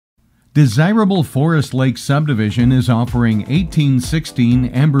Desirable Forest Lake Subdivision is offering 1816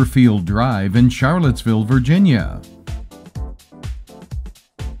 Amberfield Drive in Charlottesville, Virginia.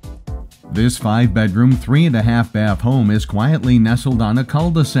 This 5-bedroom, 3.5-bath home is quietly nestled on a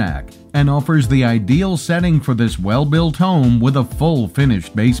cul-de-sac and offers the ideal setting for this well-built home with a full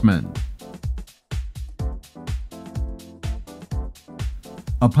finished basement.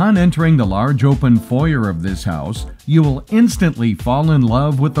 Upon entering the large open foyer of this house, you will instantly fall in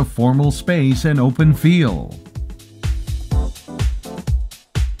love with the formal space and open feel.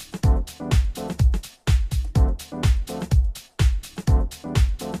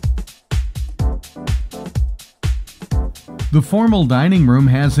 The formal dining room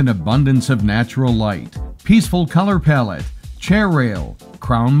has an abundance of natural light, peaceful color palette, chair rail,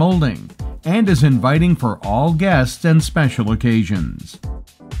 crown molding, and is inviting for all guests and special occasions.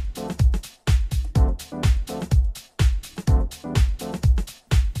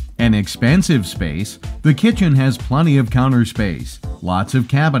 An expansive space, the kitchen has plenty of counter space, lots of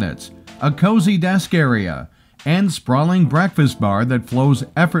cabinets, a cozy desk area, and sprawling breakfast bar that flows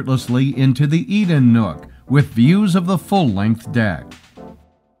effortlessly into the eat-in nook with views of the full-length deck.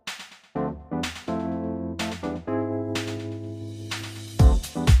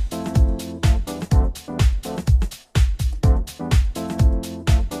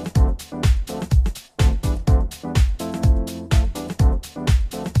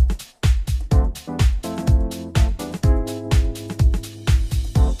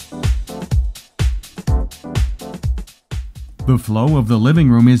 The flow of the living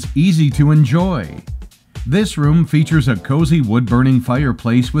room is easy to enjoy. This room features a cozy wood-burning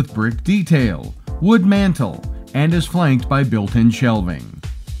fireplace with brick detail, wood mantel, and is flanked by built-in shelving.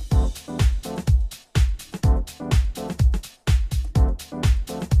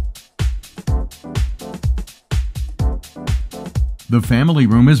 The family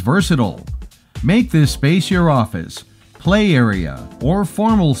room is versatile. Make this space your office, play area, or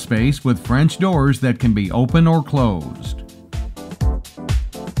formal space with French doors that can be open or closed.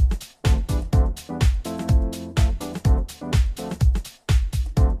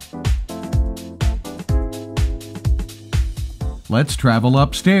 Let's travel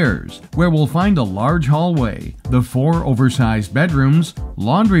upstairs, where we'll find a large hallway, the 4 oversized bedrooms,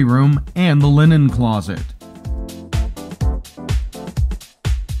 laundry room, and the linen closet.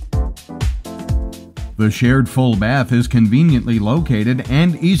 The shared full bath is conveniently located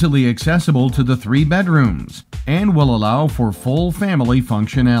and easily accessible to the 3 bedrooms, and will allow for full family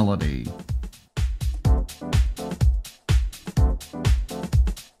functionality.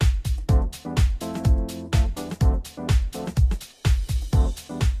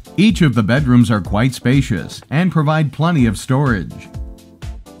 Each of the bedrooms are quite spacious and provide plenty of storage.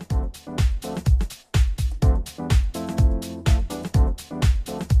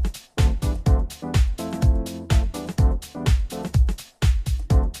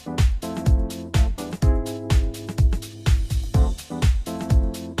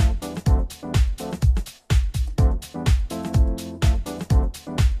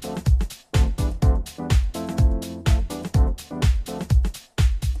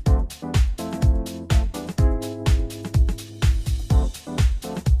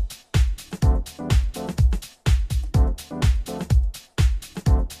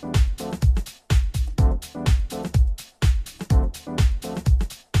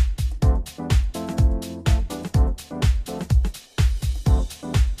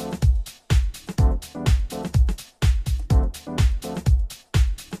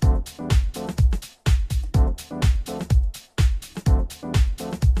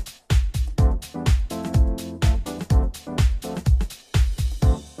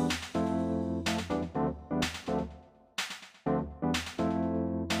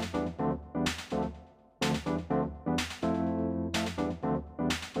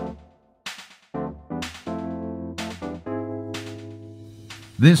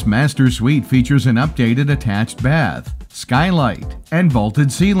 This master suite features an updated attached bath, skylight, and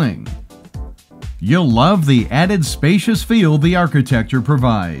vaulted ceiling. You'll love the added spacious feel the architecture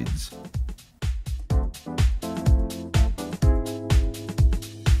provides.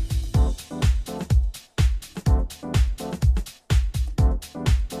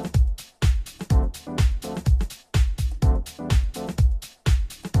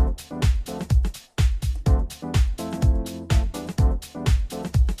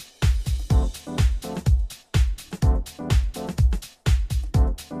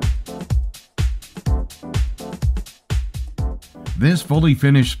 This fully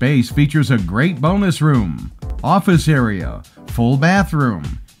finished space features a great bonus room, office area, full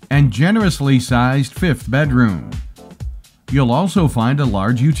bathroom, and generously sized 5th bedroom. You'll also find a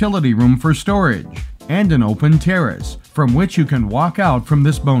large utility room for storage and an open terrace from which you can walk out from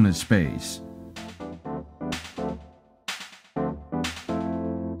this bonus space.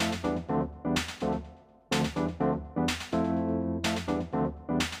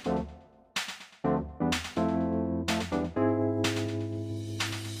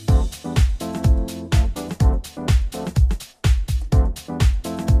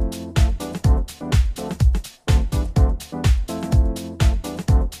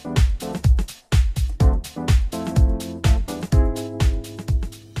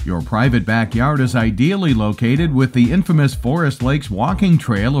 Your private backyard is ideally located with the infamous Forest Lakes walking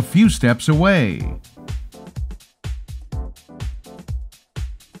trail a few steps away.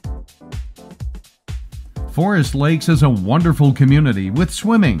 Forest Lakes is a wonderful community with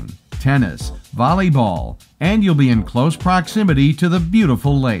swimming, tennis, volleyball, and you'll be in close proximity to the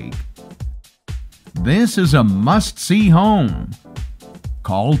beautiful lake. This is a must-see home.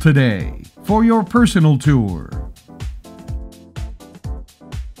 Call today for your personal tour.